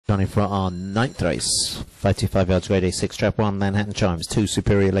Johnny for our 9th race. 55 yards, grade A, 6 trap 1, Manhattan Chimes, 2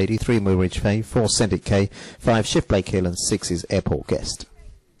 Superior Lady, 3 MILLRIDGE FAY, 4 Scented K, 5 Shift Blake Hill, and 6 is Airport Guest.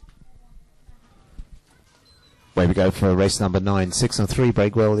 Away we go for race number 9. 6 and 3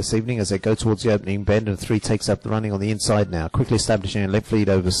 break well this evening as they go towards the opening bend, and 3 takes up the running on the inside now. Quickly establishing a left lead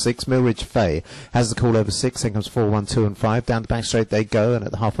over 6. MILLRIDGE FAY has the call over 6. Then comes 4, 1, 2 and 5. Down the back straight they go, and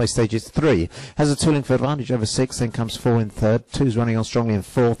at the halfway stage it's 3. Has a tooling for advantage over 6. Then comes 4 in third. 2's running on strongly in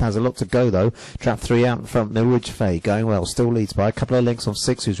fourth. Has a lot to go though. Trap 3 out in front. MILLRIDGE FAY going well. Still leads by a couple of lengths on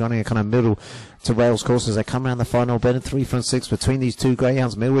 6, who's running a kind of middle to rails course as they come around the final bend. 3 from 6 between these two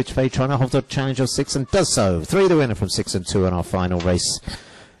greyhounds. MILLRIDGE FAY trying to hold the challenge of 6 and does so. 3 the winner from 6 and 2 in our final race.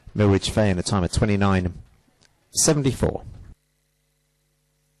 MILLRIDGE FAY in a time of 29.74.